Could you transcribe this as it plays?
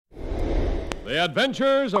The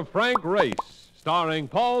Adventures of Frank Race, starring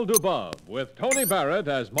Paul Dubov, with Tony Barrett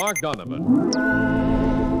as Mark Donovan.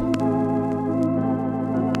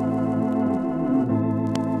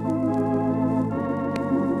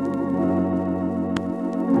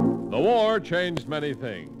 The war changed many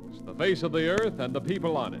things, the face of the earth and the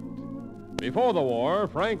people on it. Before the war,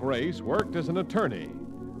 Frank Race worked as an attorney,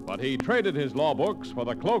 but he traded his law books for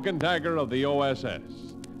the cloak and dagger of the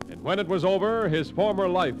OSS. And when it was over, his former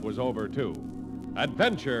life was over, too.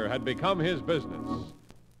 Adventure had become his business.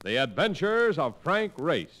 The Adventures of Frank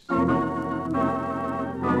Race.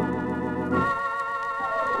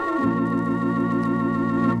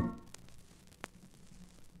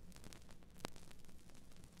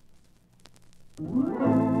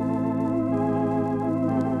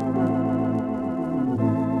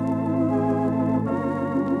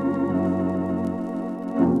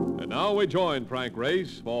 And now we join Frank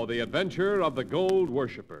Race for the adventure of the Gold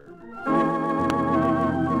Worshipper.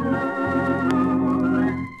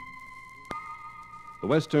 The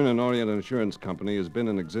Western and Orient Insurance Company has been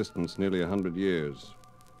in existence nearly 100 years.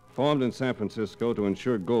 Formed in San Francisco to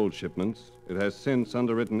insure gold shipments, it has since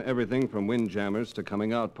underwritten everything from windjammers to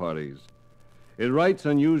coming-out parties. It writes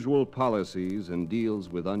unusual policies and deals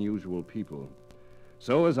with unusual people.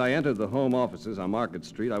 So as I entered the home offices on Market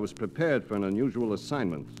Street, I was prepared for an unusual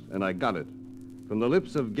assignment, and I got it. From the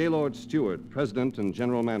lips of Gaylord Stewart, president and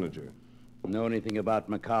general manager. Know anything about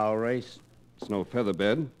Macau, Race? It's no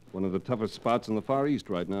featherbed. One of the toughest spots in the Far East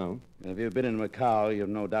right now. If you've been in Macau, you've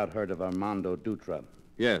no doubt heard of Armando Dutra.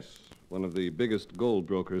 Yes, one of the biggest gold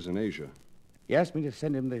brokers in Asia. He asked me to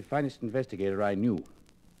send him the finest investigator I knew.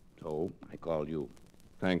 So I called you.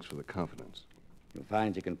 Thanks for the confidence. You'll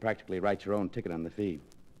find you can practically write your own ticket on the fee.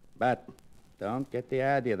 But don't get the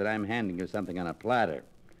idea that I'm handing you something on a platter.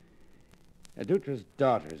 Dutra's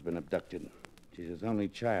daughter has been abducted. She's his only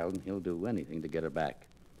child, and he'll do anything to get her back.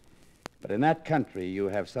 But in that country, you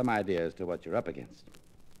have some idea as to what you're up against.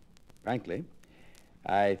 Frankly,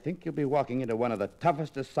 I think you'll be walking into one of the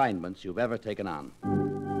toughest assignments you've ever taken on.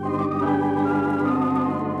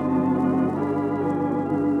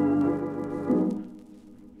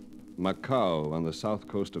 Macau on the south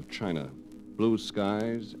coast of China. Blue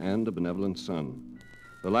skies and a benevolent sun.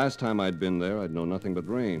 The last time I'd been there, I'd known nothing but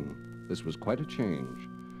rain. This was quite a change.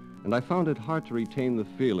 And I found it hard to retain the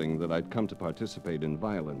feeling that I'd come to participate in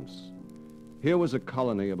violence. Here was a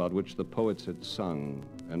colony about which the poets had sung,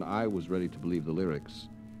 and I was ready to believe the lyrics.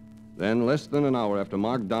 Then, less than an hour after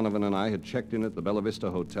Mark Donovan and I had checked in at the Bella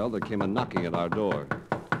Vista Hotel, there came a knocking at our door.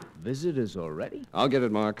 Visitors already? I'll get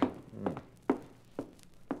it, Mark.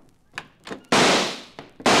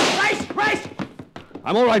 Race!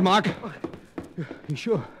 I'm all right, Mark. You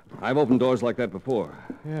sure? I've opened doors like that before.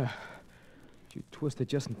 Yeah. You twisted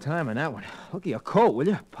just in time on that one. Look at your coat, will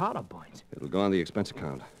you? Powder points. It'll go on the expense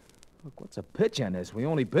account. Look, what's a pitch on this? We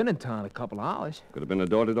only been in town a couple of hours. Could have been a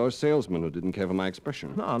door-to-door salesman who didn't care for my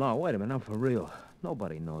expression. No, wait a minute. I'm for real.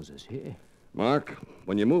 Nobody knows us here. Mark,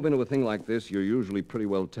 when you move into a thing like this, you're usually pretty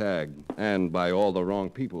well tagged, and by all the wrong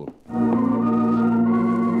people.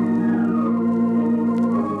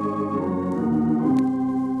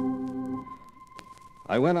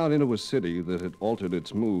 I went out into a city that had altered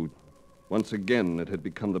its mood. Once again, it had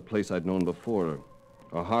become the place I'd known before,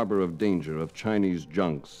 a harbor of danger, of Chinese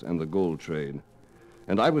junks and the gold trade.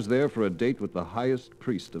 And I was there for a date with the highest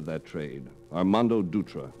priest of that trade, Armando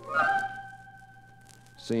Dutra.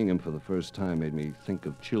 Seeing him for the first time made me think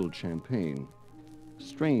of chilled champagne.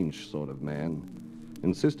 Strange sort of man.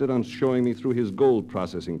 Insisted on showing me through his gold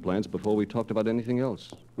processing plants before we talked about anything else.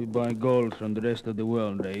 We buy gold from the rest of the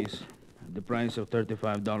world, Race, at the price of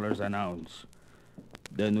 $35 an ounce.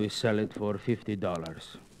 Then we sell it for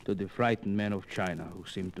 $50 to the frightened men of China who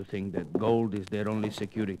seem to think that gold is their only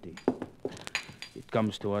security. It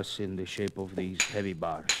comes to us in the shape of these heavy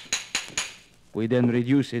bars. We then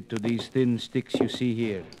reduce it to these thin sticks you see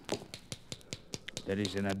here. There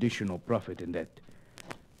is an additional profit in that.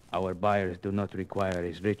 Our buyers do not require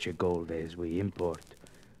as rich a gold as we import.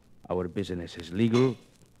 Our business is legal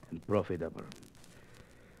and profitable.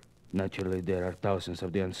 Naturally, there are thousands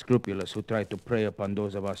of the unscrupulous who try to prey upon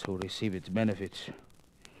those of us who receive its benefits.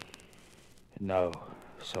 And now,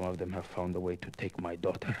 some of them have found a way to take my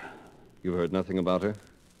daughter. You've heard nothing about her?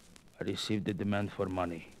 I received a demand for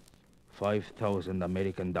money. 5,000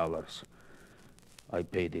 American dollars. I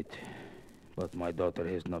paid it, but my daughter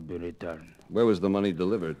has not been returned. Where was the money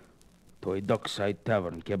delivered? To a dockside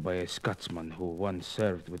tavern kept by a Scotsman who once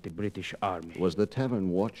served with the British Army. Was the tavern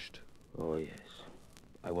watched? Oh, yes.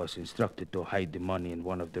 I was instructed to hide the money in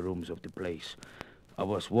one of the rooms of the place. I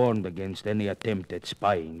was warned against any attempt at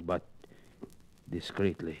spying, but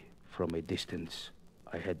discreetly, from a distance.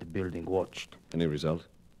 I had the building watched. Any result?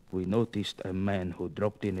 We noticed a man who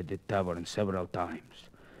dropped in at the tavern several times.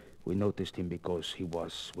 We noticed him because he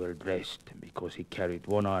was well-dressed, and because he carried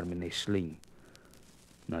one arm in a sling.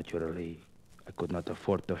 Naturally, I could not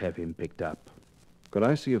afford to have him picked up. Could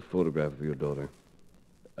I see a photograph of your daughter?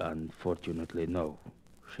 Unfortunately, no.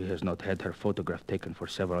 She has not had her photograph taken for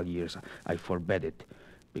several years. I forbade it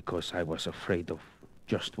because I was afraid of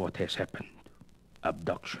just what has happened.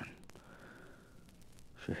 Abduction.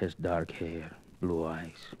 She has dark hair, blue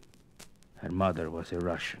eyes. Her mother was a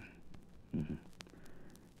Russian.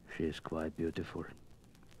 She is quite beautiful.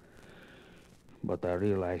 But I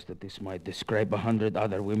realize that this might describe 100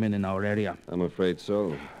 other women in our area. I'm afraid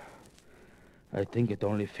so. I think it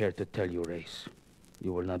only fair to tell you, Race.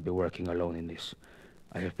 You will not be working alone in this.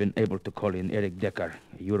 I have been able to call in Eric Decker,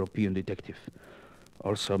 a European detective.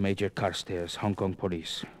 Also Major Carstairs, Hong Kong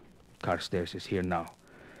police. Carstairs is here now.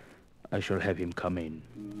 I shall have him come in.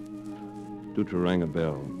 Dutra rang a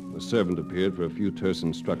bell. A servant appeared for a few terse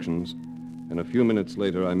instructions, and a few minutes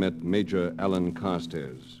later I met Major Alan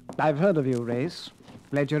Carstairs. I've heard of you, Race.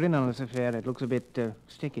 Glad you're in on this affair. It looks a bit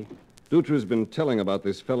sticky. Dutra's been telling about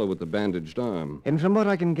this fellow with the bandaged arm. And from what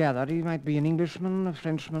I can gather, he might be an Englishman, a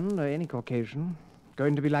Frenchman, or any Caucasian.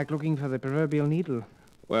 Going to be like looking for the proverbial needle.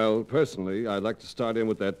 Well, personally, I'd like to start in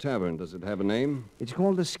with that tavern. Does it have a name? It's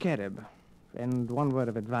called the Scarab. And one word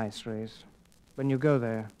of advice, Race. When you go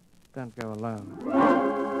there, don't go alone.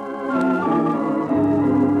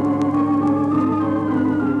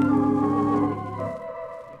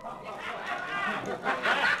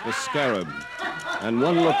 The Scarab. And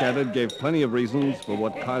one look at it gave plenty of reasons for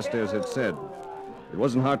what Carstairs had said. It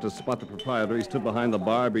wasn't hard to spot the proprietor. He stood behind the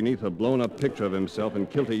bar beneath a blown-up picture of himself in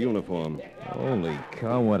kilty uniform. Holy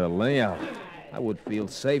cow, what a layout. I would feel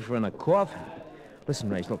safer in a coffin. Listen,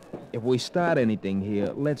 Race, look, if we start anything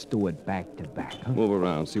here, let's do it back to back, huh? Move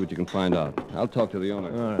around, see what you can find out. I'll talk to the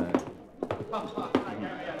owner. All right.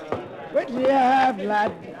 What do you have,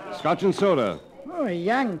 lad? Scotch and soda. Oh, a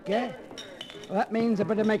yank, eh? Well, that means I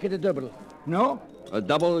better make it a double. No? A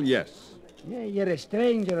double, yes. Yeah, you're a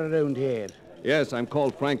stranger around here. Yes, I'm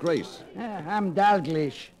called Frank Race. I'm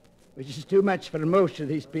Dalglish, which is too much for most of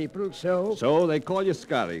these people, so... So they call you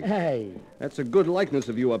Scotty. Hey. That's a good likeness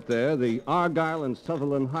of you up there, the Argyll and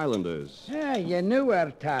Sutherland Highlanders. You knew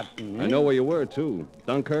our tartan, eh? I know where you were, too.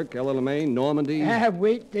 Dunkirk, Ella Lemaine, Normandy.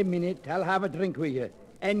 Wait a minute. I'll have a drink with you.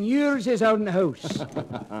 And yours is on the house.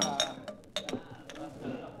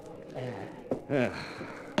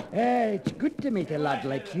 It's good to meet a lad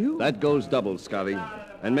like you. That goes double, Scotty.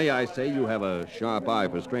 And may I say you have a sharp eye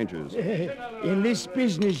for strangers. In this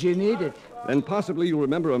business, you need it. Then possibly you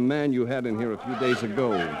remember a man you had in here a few days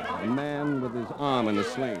ago. A man with his arm in a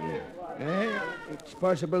sling. It's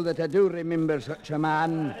possible that I do remember such a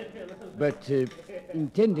man, but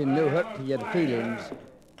intending no hurt to your feelings,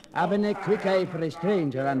 having a quick eye for a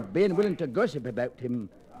stranger and being willing to gossip about him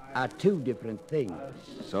are two different things.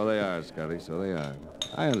 So they are, Scotty, so they are.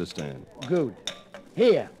 I understand. Good.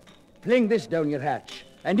 Here, fling this down your hatch,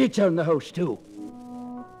 and it's on the house, too.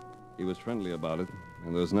 He was friendly about it,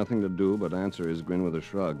 and there was nothing to do but answer his grin with a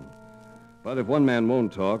shrug. But if one man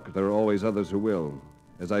won't talk, there are always others who will.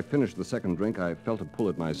 As I finished the second drink, I felt a pull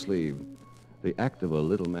at my sleeve. The act of a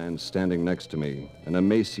little man standing next to me, an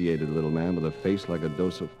emaciated little man with a face like a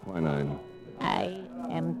dose of quinine. I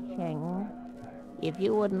am Cheng. If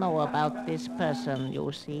you would know about this person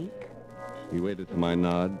you seek... He waited for my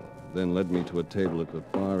nod, then led me to a table at the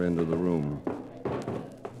far end of the room.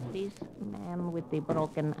 This man with the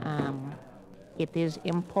broken arm. It is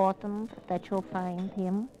important that you find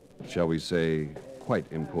him? Shall we say, quite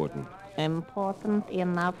important. Important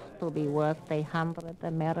enough to be worth $100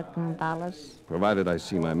 American? Provided I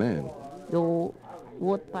see my man. You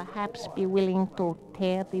would perhaps be willing to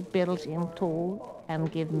tear the bills in two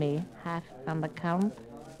and give me half an account?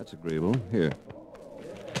 That's agreeable. Here.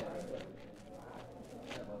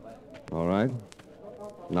 All right.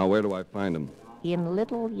 Now where do I find him? In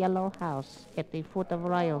Little Yellow House at the foot of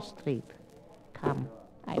Royal Street. Come,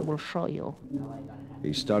 I will show you.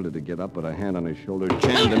 He started to get up, but a hand on his shoulder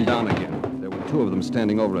jammed him down again. There were two of them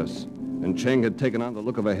standing over us, and Cheng had taken on the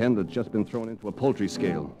look of a hen that's just been thrown into a poultry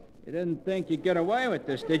scale. You didn't think you'd get away with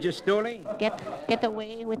this, did you, Stooley? Get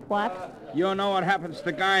away with what? You know what happens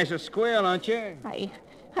to guys who squeal, don't you?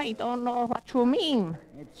 I don't know what you mean.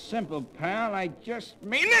 It's simple, pal. I just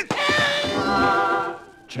mean it.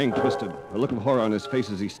 Cheng twisted, a look of horror on his face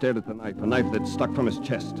as he stared at the knife, a knife that stuck from his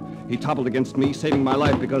chest. He toppled against me, saving my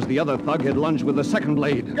life because the other thug had lunged with the second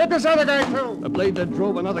blade. Get this other guy, too. A blade that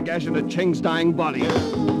drove another gash into Cheng's dying body.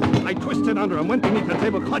 I twisted under him, went beneath the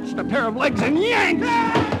table, clutched a pair of legs, and yanked!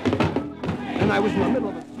 I was in the middle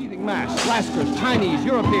of a seething mass. Lascars, Chinese,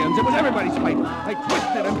 Europeans. It was everybody's fight. I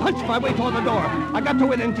twisted and punched my way toward the door. I got to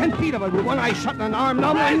within 10 feet of it with one eye shut and an arm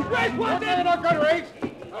numb. Race, what did not go, Race?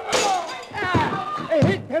 I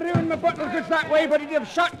hate to ruin my bottle goods that way, but he'd have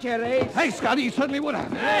shot you, Race. Hey, Scotty, he certainly would have.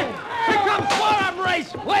 Here comes one of 'em,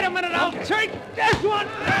 Race. Wait a minute, I'll take this one.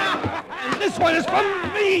 And this one is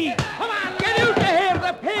from me. Come on, get out of here,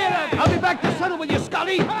 the pair of you. I'll be back to settle with you,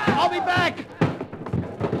 Scotty. I'll be back.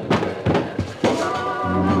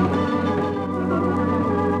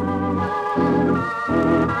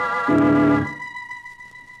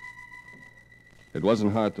 It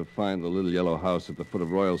wasn't hard to find the little yellow house at the foot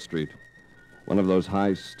of Royal Street. One of those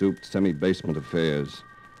high-stooped, semi-basement affairs.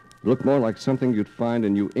 It looked more like something you'd find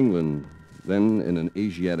in New England than in an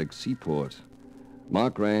Asiatic seaport.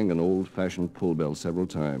 Mark rang an old-fashioned pull bell several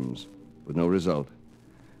times, with no result.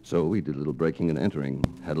 So we did a little breaking and entering,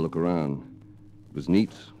 had a look around. It was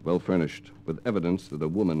neat, well-furnished, with evidence that a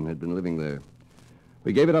woman had been living there.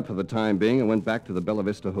 We gave it up for the time being and went back to the Bella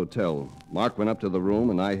Vista Hotel. Mark went up to the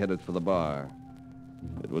room, and I headed for the bar.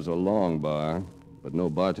 It was a long bar, but no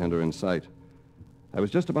bartender in sight. I was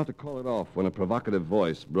just about to call it off when a provocative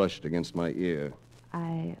voice brushed against my ear.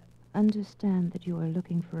 I understand that you are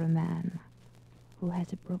looking for a man who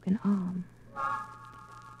has a broken arm.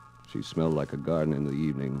 She smelled like a garden in the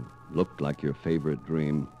evening, looked like your favorite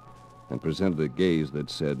dream, and presented a gaze that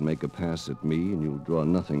said, make a pass at me and you'll draw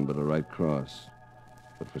nothing but a right cross.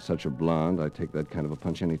 But for such a blonde, I take that kind of a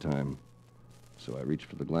punch any time. So I reached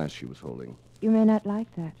for the glass she was holding. You may not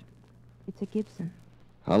like that. It's a Gibson.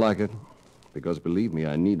 I like it, because believe me,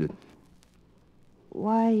 I need it.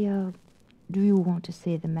 Why, do you want to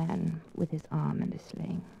see the man with his arm in a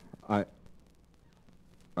sling? I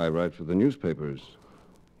write for the newspapers.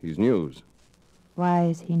 He's news. Why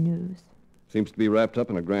is he news? Seems to be wrapped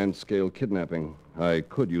up in a grand-scale kidnapping. I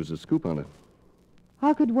could use a scoop on it.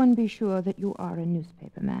 How could one be sure that you are a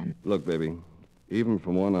newspaper man? Look, baby, even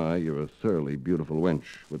from one eye, you're a thoroughly beautiful wench,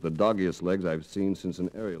 with the doggiest legs I've seen since an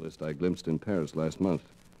aerialist I glimpsed in Paris last month.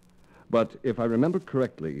 But if I remember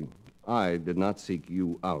correctly, I did not seek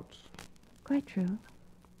you out. Quite true.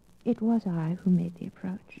 It was I who made the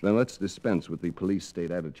approach. Then let's dispense with the police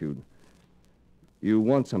state attitude. You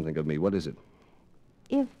want something of me. What is it?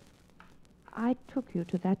 If I took you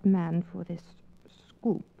to that man for this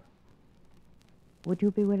scoop, would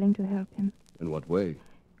you be willing to help him? In what way?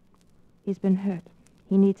 He's been hurt.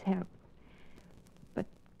 He needs help. But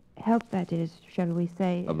help, that is, shall we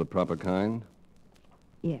say... Of the proper kind?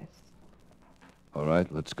 Yes. All right,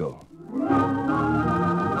 let's go.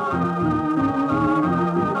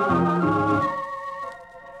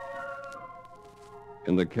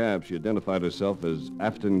 In the cab, she identified herself as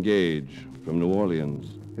Afton Gage from New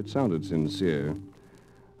Orleans. It sounded sincere.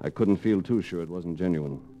 I couldn't feel too sure it wasn't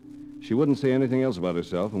genuine. She wouldn't say anything else about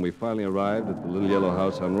herself, and we finally arrived at the little yellow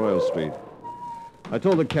house on Royal Street. I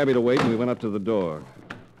told the cabbie to wait, and we went up to the door.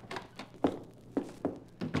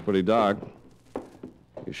 It's pretty dark.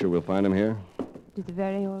 You sure we'll find him here? It is a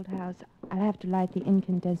very old house. I'll have to light the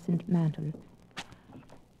incandescent mantle.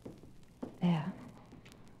 There.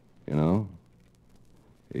 You know,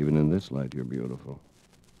 even in this light, you're beautiful.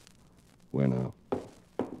 Where now?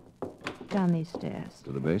 Down these stairs.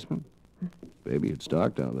 To the basement? Baby, it's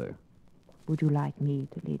dark down there. Would you like me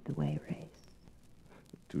to lead the way, Race?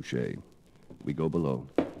 Touché. We go below.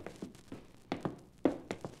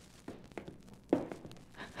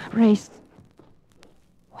 Race.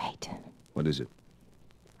 Wait. What is it?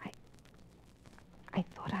 I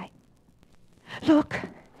thought I... Look!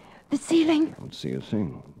 The ceiling! Don't see a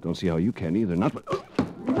thing. Don't see how you can either. Not but...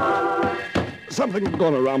 Something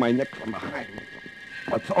going around my neck from behind.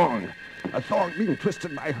 A thong. A thong being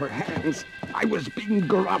twisted by her hands. I was being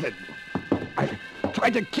garroted. I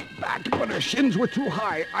tried to kick back, but her shins were too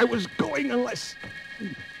high. I was going unless...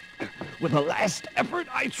 With a last effort,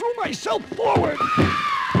 I threw myself forward.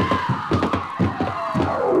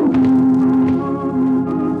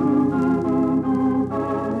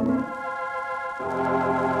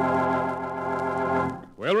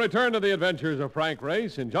 We'll return to the adventures of Frank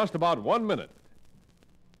Race in just about 1 minute.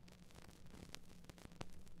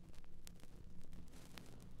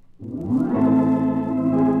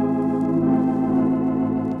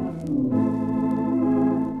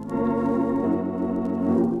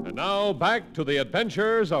 And now back to the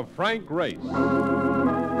adventures of Frank Race.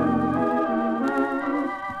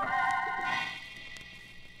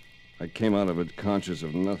 I came out of it conscious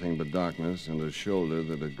of nothing but darkness and a shoulder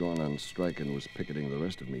that had gone on strike and was picketing the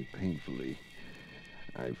rest of me painfully.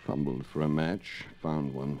 I fumbled for a match,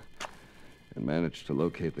 found one, and managed to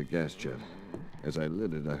locate the gas jet. As I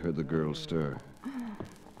lit it, I heard the girl stir.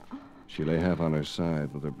 She lay half on her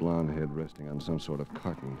side with her blonde head resting on some sort of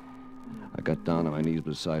carton. I got down on my knees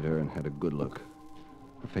beside her and had a good look.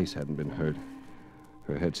 Her face hadn't been hurt.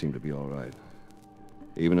 Her head seemed to be all right.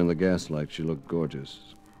 Even in the gaslight, she looked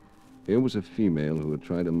gorgeous. Here was a female who had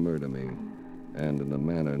tried to murder me, and in a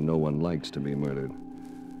manner no one likes to be murdered.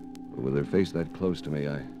 But with her face that close to me,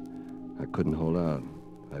 I couldn't hold out.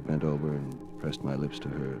 I bent over and pressed my lips to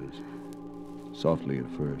hers. Softly at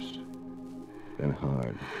first, then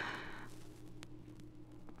hard.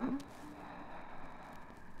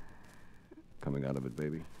 Coming out of it,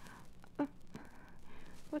 baby?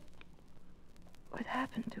 What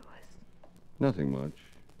happened to us? Nothing much.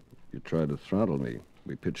 You tried to throttle me.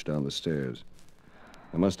 We pitched down the stairs.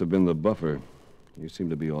 I must have been the buffer. You seem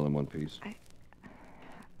to be all in one piece.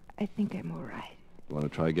 I think I'm all right. You want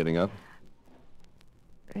to try getting up?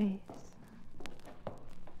 Grace,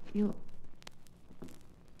 you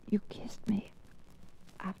kissed me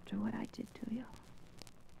after what I did to you.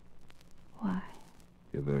 Why?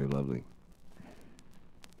 You're very lovely.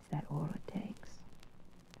 Is that all it takes?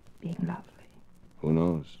 Being lovely? Who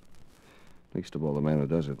knows? Least of all the man who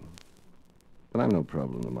does it. But I'm no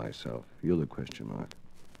problem to myself. You're the question mark.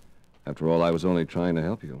 After all, I was only trying to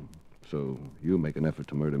help you. So you make an effort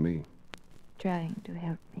to murder me. Trying to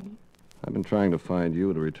help me? I've been trying to find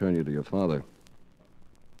you to return you to your father.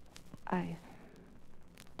 I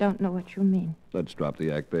don't know what you mean. Let's drop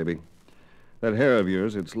the act, baby. That hair of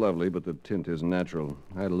yours, it's lovely, but the tint isn't natural.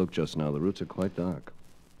 I had a look just now. The roots are quite dark.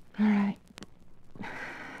 All right.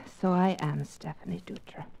 So I am Stephanie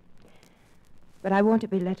Dutra. But I want to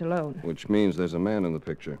be let alone. Which means there's a man in the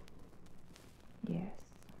picture. Yes,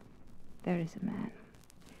 there is a man.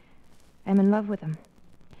 I'm in love with him.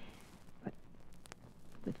 But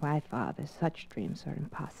with my father, such dreams are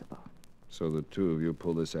impossible. So the two of you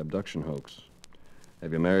pulled this abduction hoax.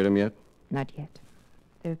 Have you married him yet? Not yet.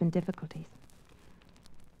 There have been difficulties.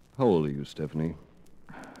 How old are you, Stephanie?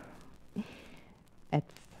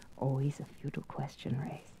 That's always a futile question,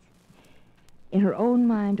 Race. In her own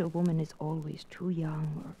mind, a woman is always too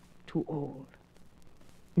young or too old.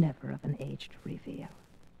 Never of an age to reveal.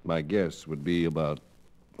 My guess would be about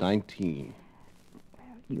 19.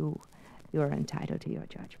 Well, you're entitled to your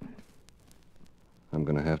judgment. I'm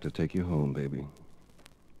gonna have to take you home, baby.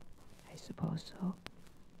 I suppose so.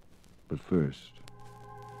 But first,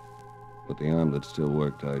 with the arm that still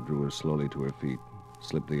worked, I drew her slowly to her feet,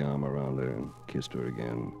 slipped the arm around her, and kissed her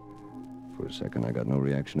again. For a second, I got no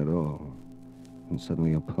reaction at all. And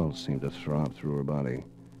suddenly a pulse seemed to throb through her body.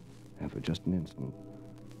 And for just an instant,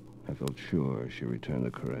 I felt sure she returned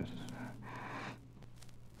the caress.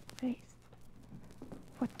 Grace,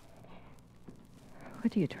 what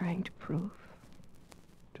are you trying to prove?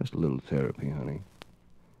 Just a little therapy, honey.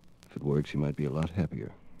 If it works, you might be a lot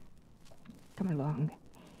happier. Come along.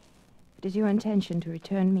 It is your intention to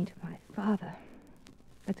return me to my father.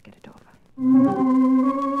 Let's get it over.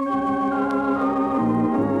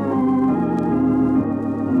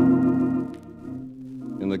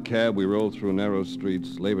 In the cab, we rolled through narrow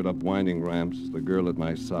streets, labored up winding ramps, the girl at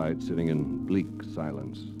my side sitting in bleak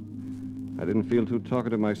silence. I didn't feel too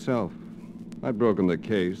talkative myself. I'd broken the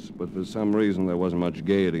case, but for some reason there wasn't much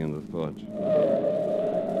gaiety in the thought.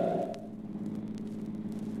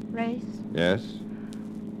 Race? Yes?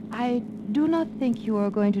 I do not think you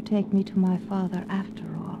are going to take me to my father after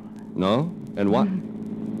all. No? And what?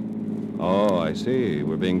 Oh, I see.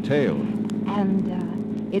 We're being tailed. And,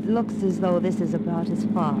 it looks as though this is about as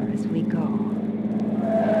far as we go.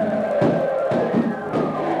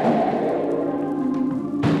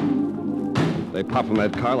 They pop from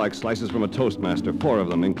that car like slices from a toastmaster. 4 of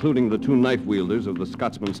them, including the 2 knife wielders of the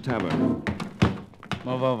Scotsman's Tavern.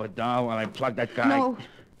 Move over, doll, while I plug that guy. No.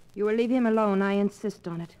 You will leave him alone. I insist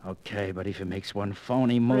on it. Okay, but if he makes one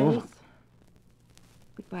phony move... Race.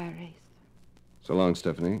 Goodbye, Race. So long,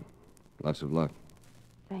 Stephanie. Lots of luck.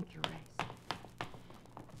 Thank you, Race.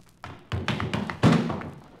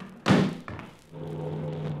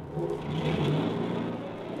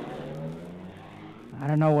 I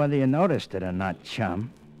don't know whether you noticed it or not,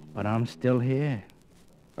 chum, but I'm still here.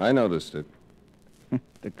 I noticed it.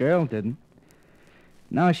 The girl didn't.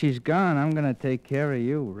 Now she's gone, I'm gonna take care of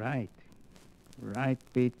you, right? Right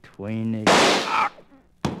between the...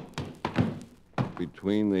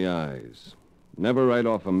 Between the eyes. Never write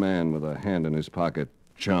off a man with a hand in his pocket,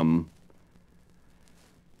 chum.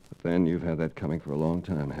 But then you've had that coming for a long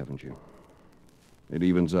time, haven't you? It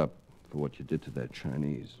evens up for what you did to that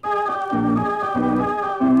Chinese.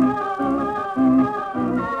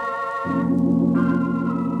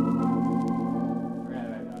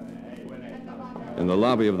 In the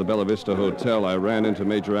lobby of the Bella Vista Hotel, I ran into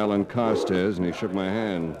Major Alan Carstairs, and he shook my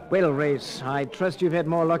hand. Well, Race, I trust you've had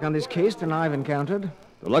more luck on this case than I've encountered.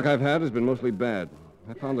 The luck I've had has been mostly bad.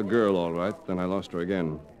 I found the girl, all right, then I lost her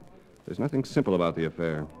again. There's nothing simple about the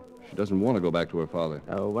affair. She doesn't want to go back to her father.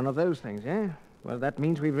 Oh, one of those things, eh? Well, that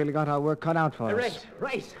means we've really got our work cut out for us.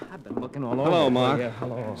 Race! I've been looking all over. Hello, Mark.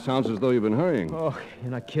 Hello. Sounds as though you've been hurrying. Oh,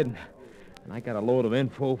 you're not kidding. And I got a load of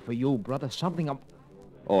info for you, brother. Something I'm...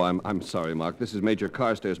 Oh, I'm sorry, Mark. This is Major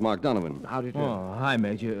Carstairs, Mark Donovan. How do you do? Oh, hi,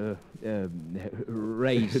 Major.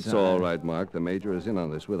 Race. It's all right, Mark. The Major is in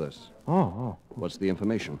on this with us. Oh. What's the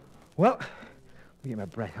information? Well, give me my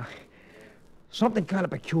breath. Something kind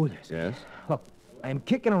of peculiar. Yes? Look, I'm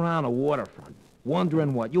kicking around the waterfront,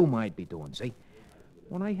 wondering what you might be doing, see?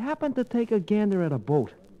 When I happened to take a gander at a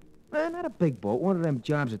boat. Not a big boat, one of them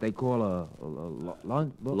jobs that they call a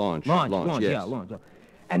launch. Launch, yes. Yeah, launch.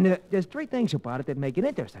 And there's three things about it that make it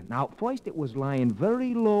interesting. Now, first, it was lying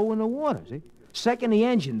very low in the water, see? Second, the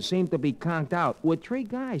engine seemed to be conked out with three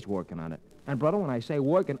guys working on it. And, brother, when I say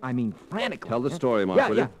working, I mean frantically. Tell the story, Mark,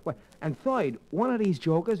 will you? Well, and third, one of these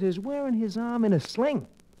jokers is wearing his arm in a sling.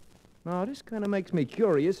 Now, this kind of makes me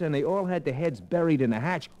curious, and they all had their heads buried in the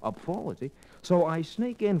hatch up forward, see? So I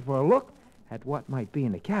sneak in for a look at what might be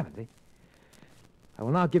in the cabin, see? I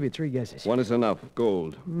will now give you three guesses. One is enough.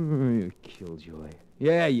 Gold. You killjoy.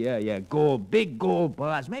 Yeah. Gold. Big gold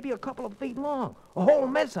bars. Maybe a couple of feet long. A whole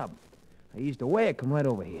mess of them. I used to wear it. Come right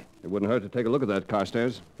over here. It wouldn't hurt to take a look at that,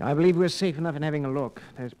 Carstairs. I believe we're safe enough in having a look.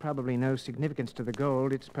 There's probably no significance to the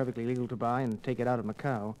gold. It's perfectly legal to buy and take it out of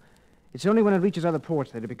Macau. It's only when it reaches other ports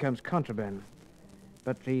that it becomes contraband.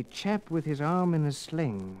 But the chap with his arm in a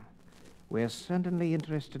sling, we're certainly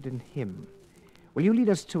interested in him. Will you lead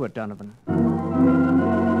us to it, Donovan?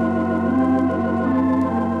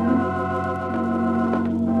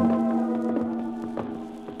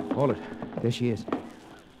 Hold it. There she is.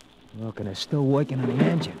 Look, and they're still working on the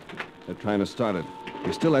engine. They're trying to start it.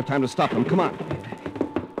 We still have time to stop them. Come on.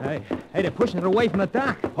 Hey, they're pushing it away from the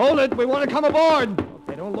dock. Hold it. We want to come aboard.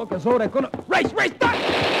 They don't look as though they're gonna... Race!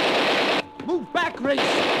 Stop! Move back, Race!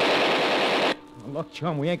 Oh, look,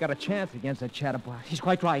 chum, we ain't got a chance against that chatterbox. He's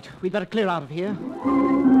quite right. We'd better clear out of here.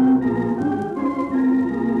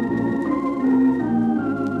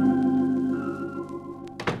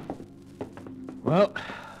 Well,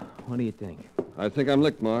 what do you think? I think I'm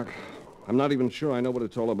licked, Mark. I'm not even sure I know what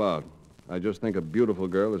it's all about. I just think a beautiful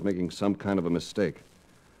girl is making some kind of a mistake.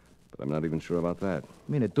 But I'm not even sure about that.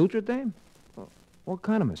 You mean a Dutra dame? What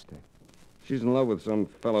kind of mistake? She's in love with some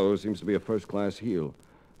fellow who seems to be a first-class heel.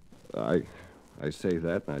 I say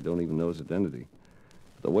that, and I don't even know his identity.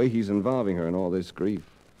 The way he's involving her in all this grief,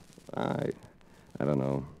 I don't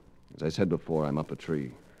know. As I said before, I'm up a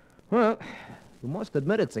tree. Well, you must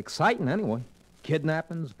admit it's exciting anyway.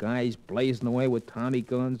 Kidnappings, guys blazing away with Tommy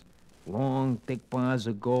guns, long, thick bars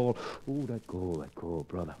of gold. Ooh, that gold,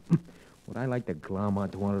 brother. Would I like to glom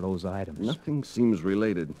onto one of those items? Nothing seems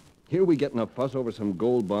related. Here we get in a fuss over some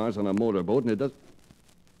gold bars on a motorboat, and it does...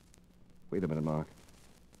 Wait a minute, Mark.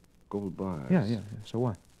 Gold bars. Yeah. So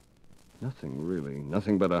what? Nothing, really.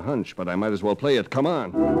 Nothing but a hunch, but I might as well play it. Come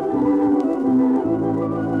on.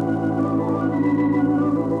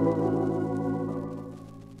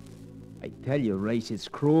 I tell you, Race, it's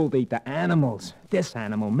cruelty to animals. This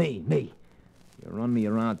animal, me. You run me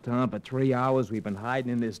around town for 3 hours. We've been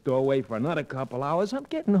hiding in this doorway for another couple hours. I'm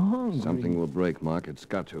getting hungry. Something will break, Mark. It's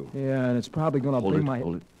got to. Yeah, and it's probably going to bring my...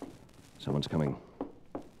 Hold it. Someone's coming.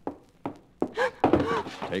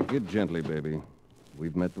 Take it gently, baby.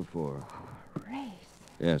 We've met before. Race.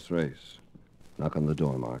 Yes, Race. Knock on the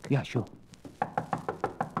door, Mark. Yeah, sure.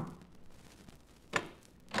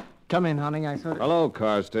 Come in, honey. I thought... Hello,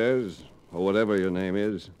 Carstairs, or whatever your name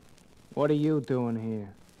is. What are you doing here?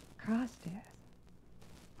 Carstairs.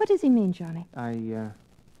 What does he mean, Johnny? I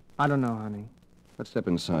don't know, honey. Let's step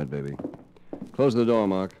inside, baby. Close the door,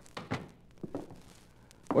 Mark.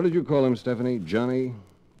 What did you call him, Stephanie? Johnny?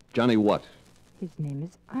 Johnny what? His name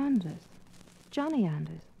is Anders. Johnny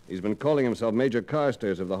Anders. He's been calling himself Major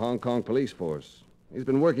Carstairs of the Hong Kong police force. He's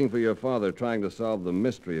been working for your father, trying to solve the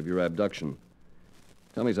mystery of your abduction.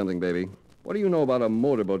 Tell me something, baby. What do you know about a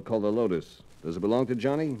motorboat called the Lotus? Does it belong to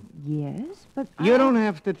Johnny? Yes, but You don't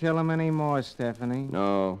have to tell him any more, Stephanie.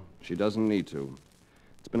 No, she doesn't need to.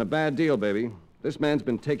 It's been a bad deal, baby. This man's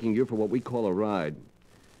been taking you for what we call a ride.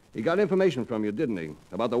 He got information from you, didn't he?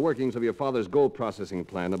 About the workings of your father's gold processing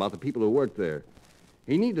plant, about the people who worked there.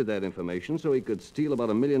 He needed that information so he could steal about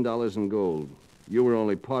 $1 million in gold. You were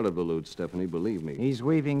only part of the loot, Stephanie, believe me. He's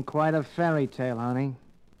weaving quite a fairy tale, honey.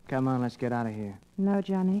 Come on, let's get out of here. No,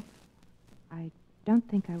 Johnny. I don't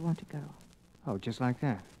think I want to go. Oh, just like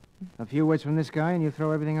that? A few words from this guy and you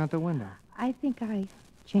throw everything out the window. I think I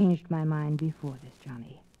changed my mind before this,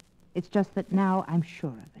 Johnny. It's just that now I'm sure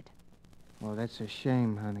of it. Well, that's a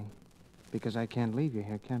shame, honey. Because I can't leave you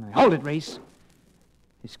here, can I? Hold it, Reese!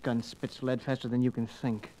 This gun spits lead faster than you can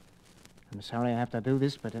think. I'm sorry I have to do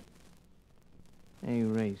this, but it... Hey,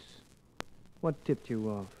 Reese. What tipped you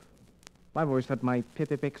off? I've always thought my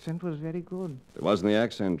pip-pip accent was very good. It wasn't the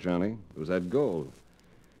accent, Johnny. It was that gold.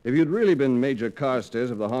 If you'd really been Major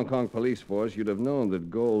Carstairs of the Hong Kong police force, you'd have known that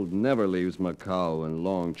gold never leaves Macau in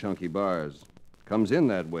long, chunky bars. Comes in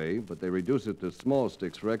that way, but they reduce it to small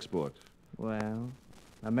sticks for export. Well,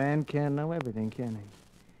 a man can't know everything, can he?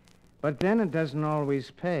 But then it doesn't always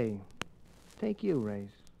pay. Take you, Race.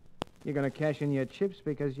 You're going to cash in your chips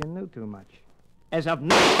because you knew too much. As of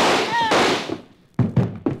now...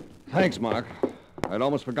 Thanks, Mark. I'd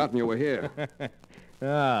almost forgotten you were here.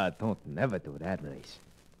 Don't never do that, Race.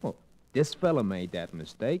 Well, this fella made that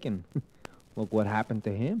mistake, and look what happened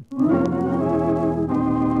to him.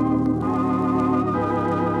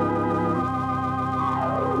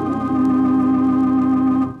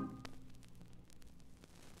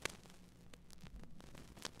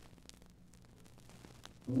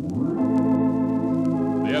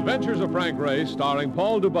 The Adventures of Frank Race, starring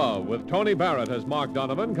Paul Dubove, with Tony Barrett as Mark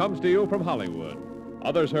Donovan, comes to you from Hollywood.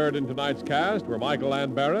 Others heard in tonight's cast were Michael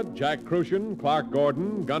Ann Barrett, Jack Crucian, Clark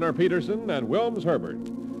Gordon, Gunnar Peterson, and Wilms Herbert.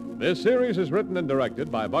 This series is written and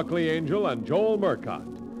directed by Buckley Angel and Joel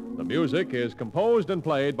Murcott. The music is composed and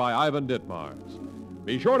played by Ivan Ditmars.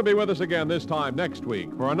 Be sure to be with us again this time next week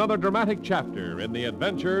for another dramatic chapter in the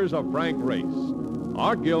Adventures of Frank Race.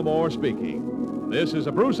 Art Gilmore speaking. This is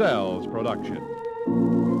a Bruce Ells production.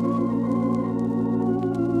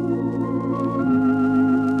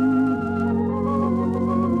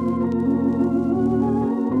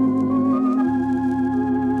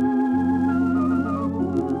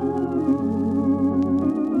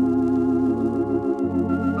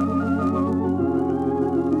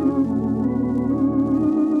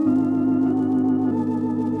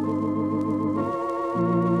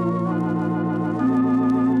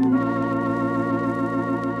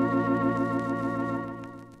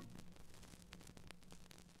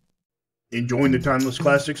 Enjoying the timeless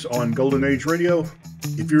classics on Golden Age Radio?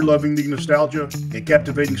 If you're loving the nostalgia and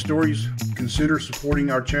captivating stories, consider supporting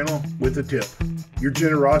our channel with a tip. Your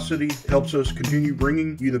generosity helps us continue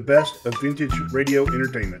bringing you the best of vintage radio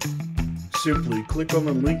entertainment. Simply click on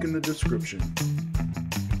the link in the description.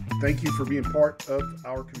 Thank you for being part of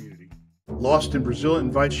our community. Lost in Brazil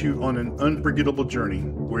invites you on an unforgettable journey,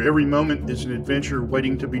 where every moment is an adventure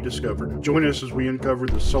waiting to be discovered. Join us as we uncover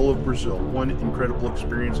the soul of Brazil, one incredible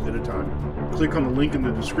experience at a time. Click on the link in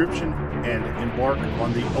the description and embark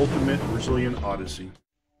on the ultimate Brazilian odyssey.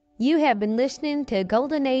 You have been listening to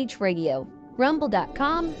Golden Age Radio,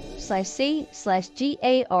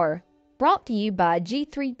 rumble.com/C/GAR, brought to you by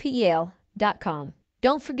G3PL.com.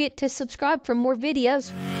 Don't forget to subscribe for more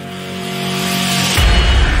videos.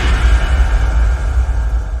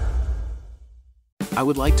 I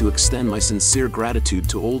would like to extend my sincere gratitude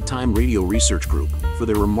to Old Time Radio Research Group for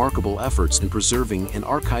their remarkable efforts in preserving and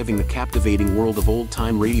archiving the captivating world of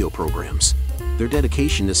old-time radio programs. Their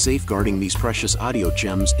dedication to safeguarding these precious audio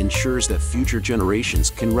gems ensures that future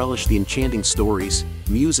generations can relish the enchanting stories,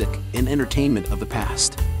 music, and entertainment of the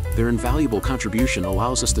past. Their invaluable contribution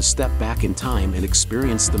allows us to step back in time and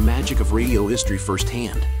experience the magic of radio history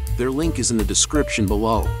firsthand. Their link is in the description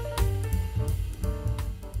below.